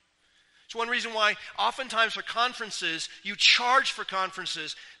 It's one reason why oftentimes for conferences, you charge for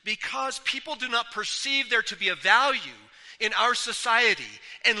conferences because people do not perceive there to be a value in our society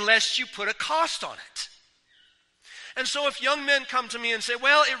unless you put a cost on it. And so if young men come to me and say,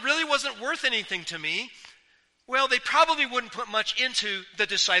 well, it really wasn't worth anything to me, well, they probably wouldn't put much into the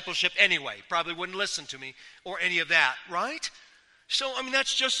discipleship anyway. Probably wouldn't listen to me or any of that, right? So,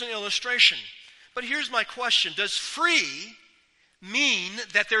 that's just an illustration. But here's my question. Does free mean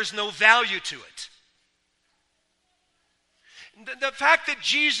that there's no value to it? The fact that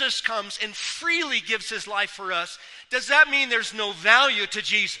Jesus comes and freely gives his life for us, does that mean there's no value to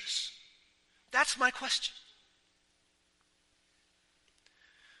Jesus? That's my question.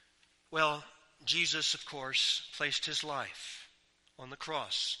 Well, Jesus, of course, placed his life on the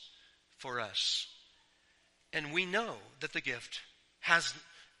cross for us. And we know that the gift has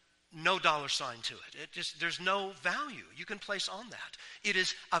no dollar sign to it. There's no value you can place on that. It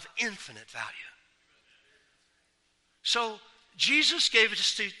is of infinite value. So Jesus gave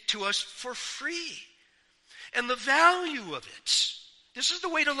it to us for free. And the value of it, this is the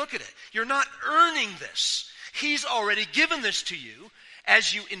way to look at it. You're not earning this. He's already given this to you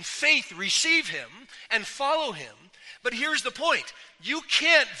as you in faith receive him and follow him. But here's the point. You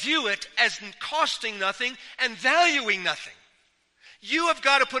can't view it as costing nothing and valuing nothing. You have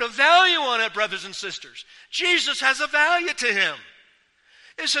got to put a value on it, brothers and sisters. Jesus has a value to him.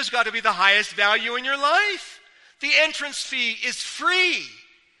 This has got to be the highest value in your life. The entrance fee is free,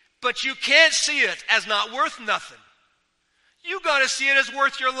 but you can't see it as not worth nothing. You got to see it as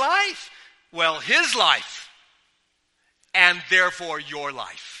worth your life. Well, his life. And therefore your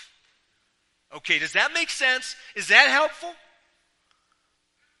life. Okay, does that make sense? Is that helpful?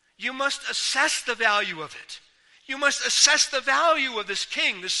 You must assess the value of it. You must assess the value of this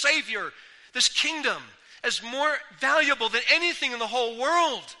king, this savior, this kingdom as more valuable than anything in the whole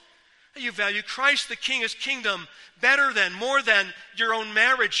world. You value Christ, the king, his kingdom better than, more than your own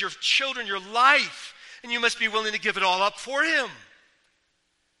marriage, your children, your life. And you must be willing to give it all up for him.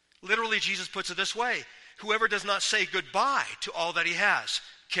 Literally, Jesus puts it this way. Whoever does not say goodbye to all that he has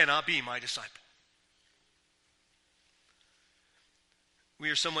cannot be my disciple. We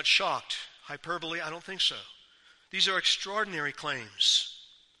are somewhat shocked. Hyperbole? I don't think so. These are extraordinary claims.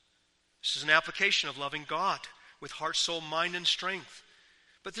 This is an application of loving God with heart, soul, mind, and strength.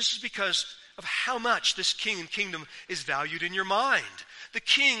 But this is because of how much this king and kingdom is valued in your mind. The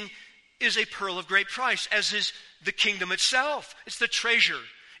king is a pearl of great price, as is the kingdom itself. It's the treasure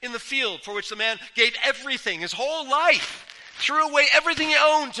in the field for which the man gave everything, his whole life, threw away everything he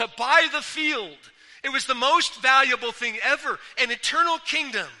owned to buy the field. It was the most valuable thing ever, an eternal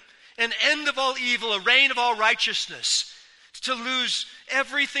kingdom, an end of all evil, a reign of all righteousness. To lose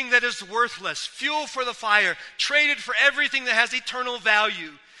everything that is worthless, fuel for the fire, traded for everything that has eternal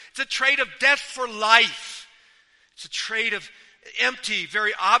value. It's a trade of death for life. It's a trade of empty,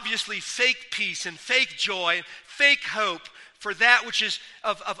 very obviously fake peace and fake joy, fake hope for that which is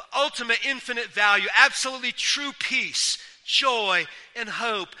of ultimate infinite value, absolutely true peace, joy, and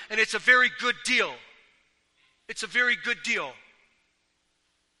hope. And it's a very good deal. It's a very good deal.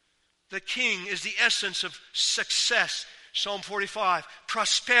 The king is the essence of success. Psalm 45,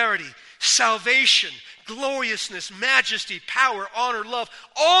 prosperity, salvation, gloriousness, majesty, power, honor, love,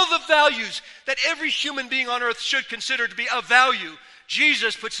 all the values that every human being on earth should consider to be of value.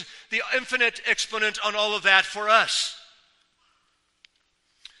 Jesus puts the infinite exponent on all of that for us.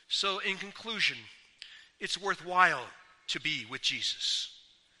 So in conclusion, it's worthwhile to be with Jesus.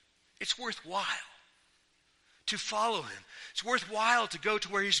 It's worthwhile to follow him. It's worthwhile to go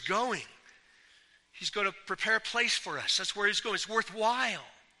to where he's going. He's going to prepare a place for us. That's where he's going. It's worthwhile.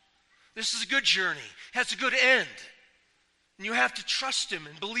 This is a good journey. It has a good end. And you have to trust him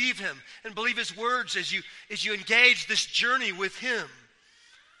and believe his words as you engage this journey with him.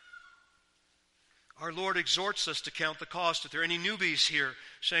 Our Lord exhorts us to count the cost. If there are any newbies here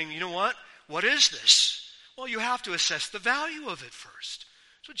saying, you know what? What is this? Well, you have to assess the value of it first.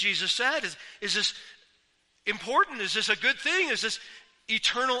 That's what Jesus said. Is this important? Is this a good thing? Is this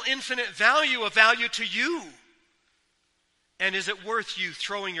eternal, infinite value of value to you? And is it worth you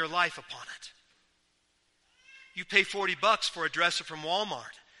throwing your life upon it? You pay $40 for a dresser from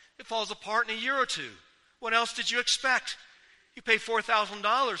Walmart. It falls apart in a year or two. What else did you expect? You pay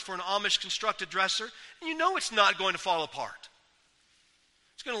 $4,000 for an Amish constructed dresser, and you know it's not going to fall apart.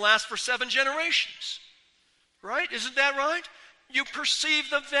 It's going to last for 7 generations. Right? Isn't that right? You perceive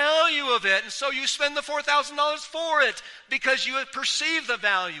the value of it, and so you spend the $4,000 for it because you perceive the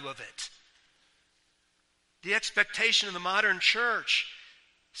value of it. The expectation in the modern church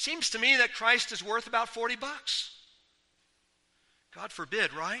seems to me that Christ is worth about $40. God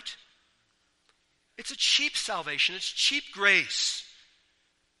forbid, right? It's a cheap salvation. It's cheap grace.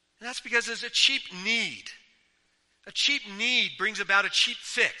 And that's because there's a cheap need. A cheap need brings about a cheap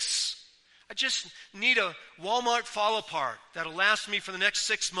fix. I just need a Walmart fall apart that'll last me for the next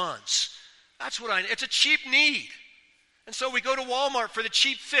 6 months. That's what it's a cheap need. And so we go to Walmart for the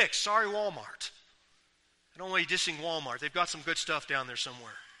cheap fix. Sorry, Walmart. I don't want you dissing Walmart. They've got some good stuff down there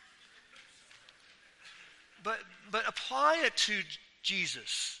somewhere. But apply it to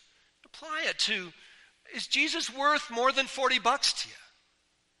Jesus. Apply it to, is Jesus worth more than $40 to you?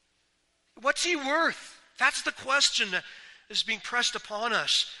 What's he worth? That's the question that is being pressed upon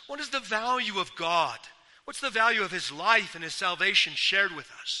us. What is the value of God? What's the value of his life and his salvation shared with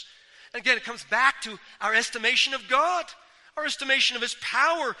us? And again, it comes back to our estimation of God, our estimation of his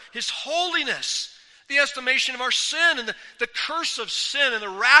power, his holiness, the estimation of our sin and the curse of sin and the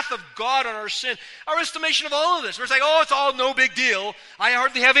wrath of God on our sin, our estimation of all of this. We're saying, oh, it's all no big deal. I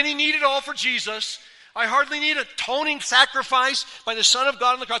hardly have any need at all for Jesus. I hardly need atoning sacrifice by the Son of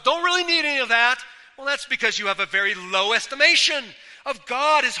God on the cross. Don't really need any of that. Well, that's because you have a very low estimation of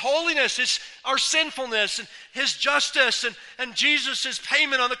God, his holiness, our sinfulness, and his justice, and Jesus'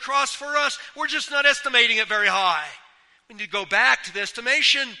 payment on the cross for us. We're just not estimating it very high. We need to go back to the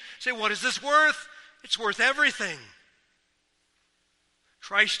estimation, say, what is this worth? It's worth everything.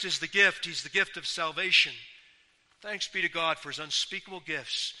 Christ is the gift. He's the gift of salvation. Thanks be to God for his unspeakable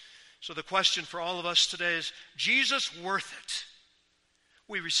gifts. So the question for all of us today is, Jesus worth it?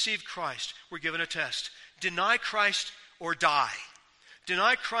 We receive Christ. We're given a test. Deny Christ or die.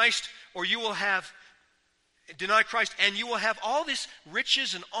 Deny Christ or you will have, deny Christ and you will have all this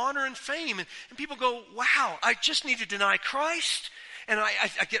riches and honor and fame. And people go, wow, I just need to deny Christ. And I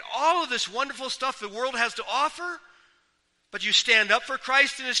get all of this wonderful stuff the world has to offer. But you stand up for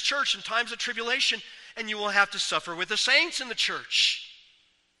Christ and his church in times of tribulation, and you will have to suffer with the saints in the church.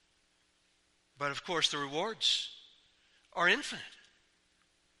 But of course, the rewards are infinite.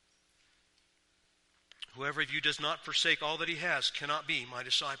 Whoever of you does not forsake all that he has cannot be my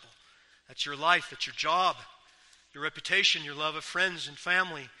disciple. That's your life, that's your job, your reputation, your love of friends and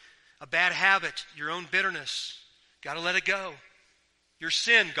family, a bad habit, your own bitterness. Got to let it go. Your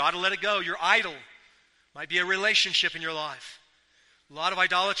sin, got to let it go. Your idol might be a relationship in your life. A lot of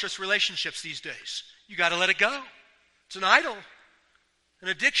idolatrous relationships these days. You got to let it go. It's an idol, an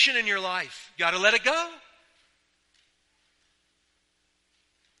addiction in your life. You got to let it go.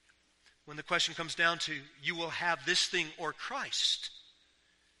 When the question comes down to, you will have this thing or Christ,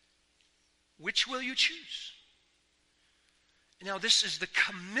 which will you choose? Now, this is the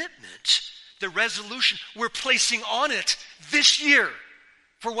commitment, the resolution we're placing on it this year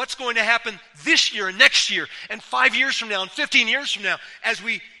for what's going to happen this year and next year and 5 years from now and 15 years from now as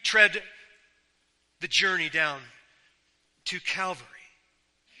we tread the journey down to Calvary.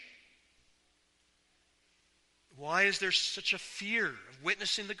 Why is there such a fear of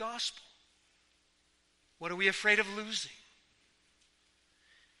witnessing the gospel? What are we afraid of losing?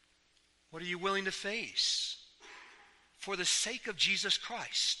 What are you willing to face for the sake of Jesus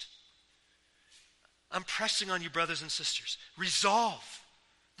Christ? I'm pressing on you, brothers and sisters. Resolve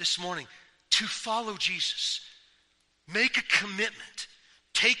this morning to follow Jesus. Make a commitment.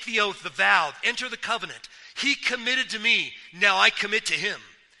 Take the oath, the vow, enter the covenant. He committed to me, now I commit to him.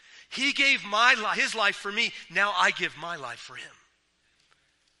 He gave his life for me, now I give my life for him.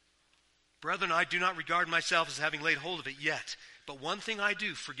 Brethren, I do not regard myself as having laid hold of it yet. But one thing I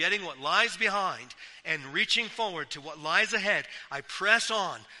do, forgetting what lies behind and reaching forward to what lies ahead, I press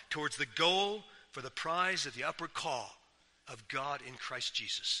on towards the goal for the prize of the upward call of God in Christ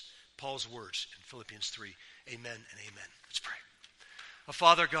Jesus. Paul's words in Philippians 3. Amen and amen. Let's pray. Oh,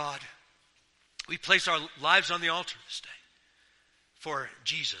 Father God, we place our lives on the altar this day. For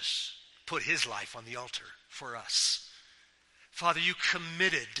Jesus put his life on the altar for us. Father, you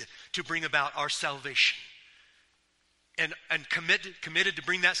committed to bring about our salvation. And committed to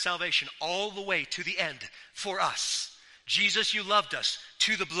bring that salvation all the way to the end for us. Jesus, you loved us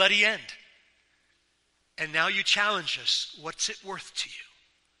to the bloody end. And now you challenge us, what's it worth to you?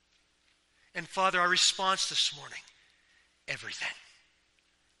 And Father, our response this morning, everything.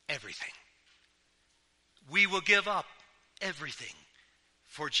 Everything. We will give up everything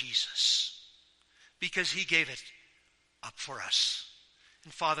for Jesus because he gave it up for us.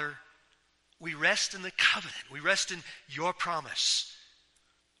 And Father, we rest in the covenant. We rest in your promise.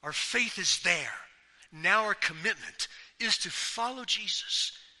 Our faith is there. Now our commitment is to follow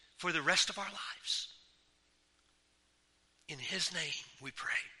Jesus for the rest of our lives. In his name we pray.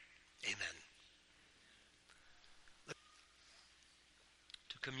 Amen.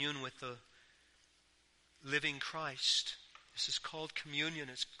 To commune with the living Christ. This is called communion.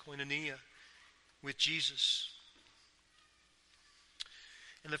 It's koinonia with Jesus.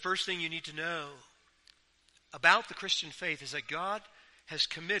 And the first thing you need to know about the Christian faith is that God has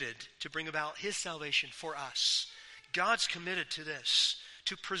committed to bring about his salvation for us. God's committed to this,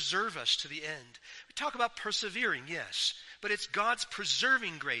 to preserve us to the end. We talk about persevering, yes, but it's God's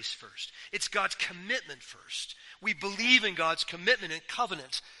preserving grace first. It's God's commitment first. We believe in God's commitment and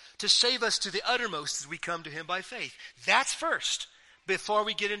covenant to save us to the uttermost as we come to him by faith. That's first, before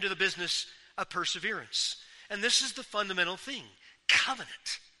we get into the business of perseverance. And this is the fundamental thing.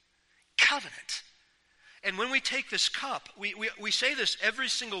 Covenant. Covenant. And when we take this cup, we say this every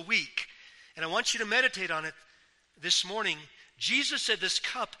single week, and I want you to meditate on it this morning. Jesus said this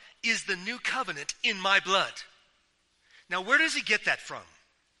cup is the new covenant in my blood. Now, where does he get that from?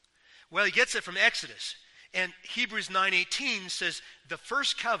 Well, he gets it from Exodus. And Hebrews 9:18 says the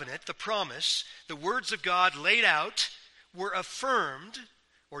first covenant, the promise, the words of God laid out were affirmed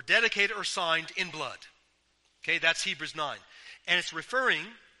or dedicated or signed in blood. Okay, that's Hebrews 9. And it's referring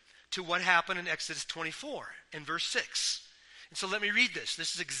to what happened in Exodus 24 and verse 6. And so let me read this.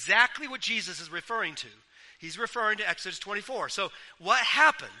 This is exactly what Jesus is referring to. He's referring to Exodus 24. So what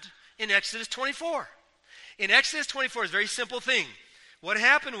happened in Exodus 24? In Exodus 24 is a very simple thing. What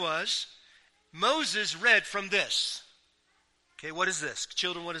happened was Moses read from this. Okay, what is this?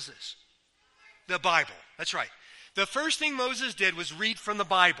 Children, what is this? The Bible. That's right. The first thing Moses did was read from the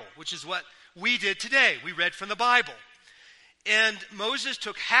Bible, which is what we did today. We read from the Bible. And Moses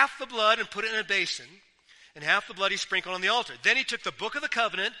took half the blood and put it in a basin, and half the blood he sprinkled on the altar. Then he took the book of the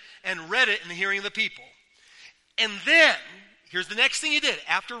covenant and read it in the hearing of the people. And then, here's the next thing he did.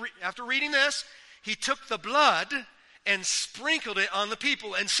 After reading this, he took the blood and sprinkled it on the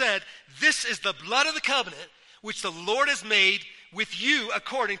people and said, "This is the blood of the covenant which the Lord has made with you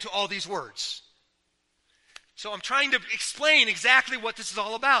according to all these words." So I'm trying to explain exactly what this is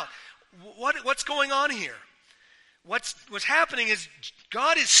all about. What's going on here? What's happening is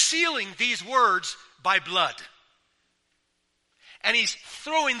God is sealing these words by blood. And he's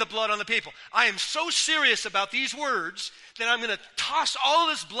throwing the blood on the people. I am so serious about these words that I'm going to toss all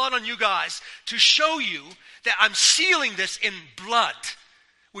of this blood on you guys to show you that I'm sealing this in blood,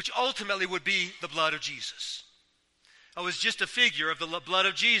 which ultimately would be the blood of Jesus. It was just a figure of the blood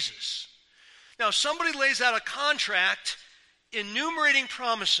of Jesus. Now, somebody lays out a contract enumerating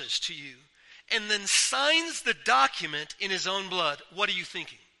promises to you and then signs the document in his own blood. What are you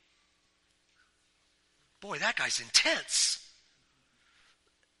thinking? Boy, that guy's intense.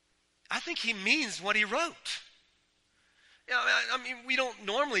 I think he means what he wrote. You know, I mean, we don't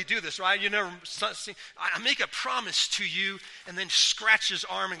normally do this, right? You never see, I make a promise to you and then scratch his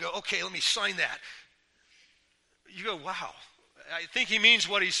arm and go, okay, let me sign that. You go, wow. I think he means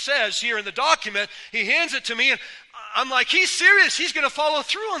what he says here in the document. He hands it to me and I'm like, he's serious. He's going to follow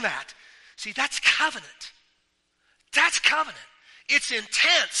through on that. See, that's covenant. That's covenant. It's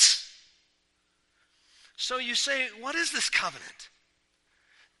intense. So you say, what is this covenant?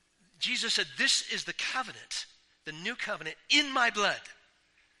 Jesus said, this is the covenant, the new covenant in my blood.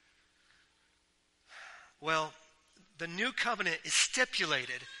 Well, the new covenant is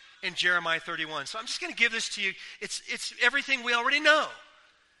stipulated in Jeremiah 31. So I'm just going to give this to you. It's everything we already know.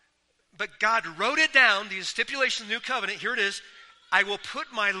 But God wrote it down, the stipulation of the new covenant. Here it is. I will put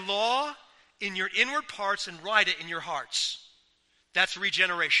my law in your inward parts and write it in your hearts. That's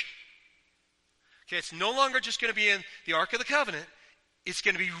regeneration. Okay, it's no longer just going to be in the Ark of the Covenant. It's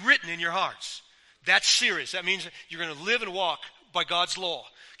going to be written in your hearts. That's serious. That means you're going to live and walk by God's law.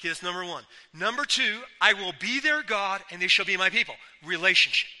 Okay, that's number one. Number two, I will be their God and they shall be my people.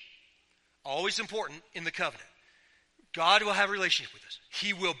 Relationship. Always important in the covenant. God will have a relationship with us.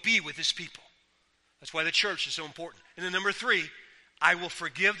 He will be with his people. That's why the church is so important. And then number three, I will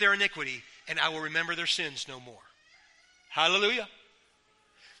forgive their iniquity and I will remember their sins no more. Hallelujah.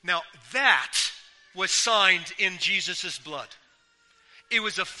 Now that was signed in Jesus' blood. It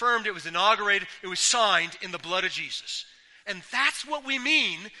was affirmed, it was inaugurated, it was signed in the blood of Jesus. And that's what we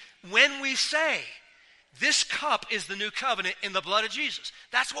mean when we say, this cup is the new covenant in the blood of Jesus.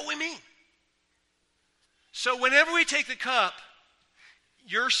 That's what we mean. So whenever we take the cup,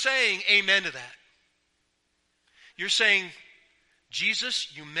 you're saying amen to that. You're saying,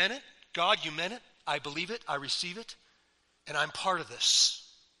 Jesus, you meant it. God, you meant it. I believe it. I receive it. And I'm part of this.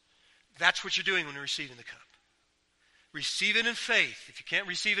 That's what you're doing when you're receiving the cup. Receive it in faith. If you can't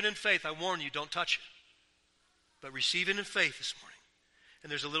receive it in faith, I warn you, don't touch it. But receive it in faith this morning.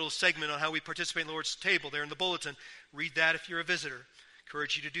 And there's a little segment on how we participate in the Lord's table there in the bulletin. Read that if you're a visitor.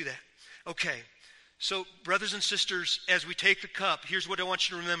 Encourage you to do that. Okay. So, brothers and sisters, as we take the cup, here's what I want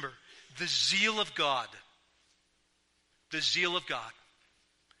you to remember. The zeal of God. The zeal of God.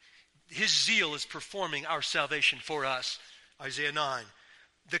 His zeal is performing our salvation for us. Isaiah 9.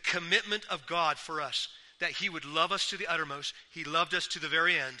 The commitment of God for us. That he would love us to the uttermost. He loved us to the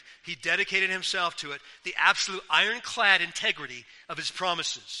very end. He dedicated himself to it. The absolute ironclad integrity of his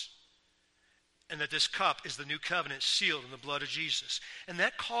promises. And that this cup is the new covenant sealed in the blood of Jesus. And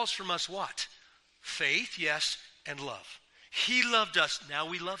that calls from us what? Faith, yes, and love. He loved us. Now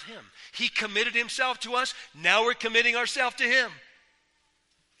we love him. He committed himself to us. Now we're committing ourselves to him.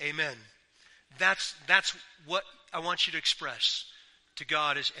 Amen. That's what I want you to express to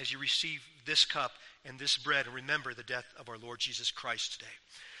God as you receive this cup and this bread, and remember the death of our Lord Jesus Christ today.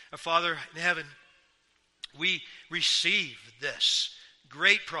 Our Father in heaven, we receive this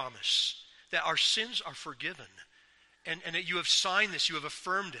great promise that our sins are forgiven, and that you have signed this, you have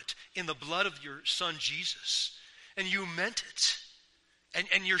affirmed it in the blood of your Son Jesus, and you meant it,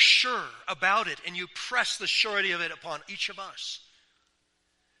 and you're sure about it, and you press the surety of it upon each of us.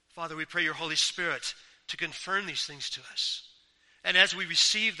 Father, we pray your Holy Spirit to confirm these things to us. And as we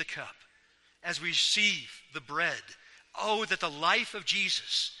receive the cup, as we receive the bread, oh, that the life of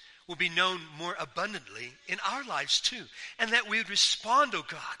Jesus will be known more abundantly in our lives too. And that we would respond, oh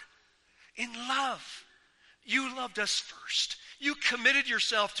God, in love. You loved us first. You committed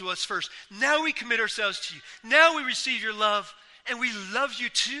yourself to us first. Now we commit ourselves to you. Now we receive your love, and we love you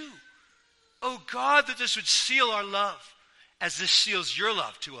too. Oh God, that this would seal our love as this seals your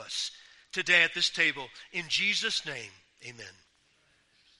love to us today at this table. In Jesus' name, amen.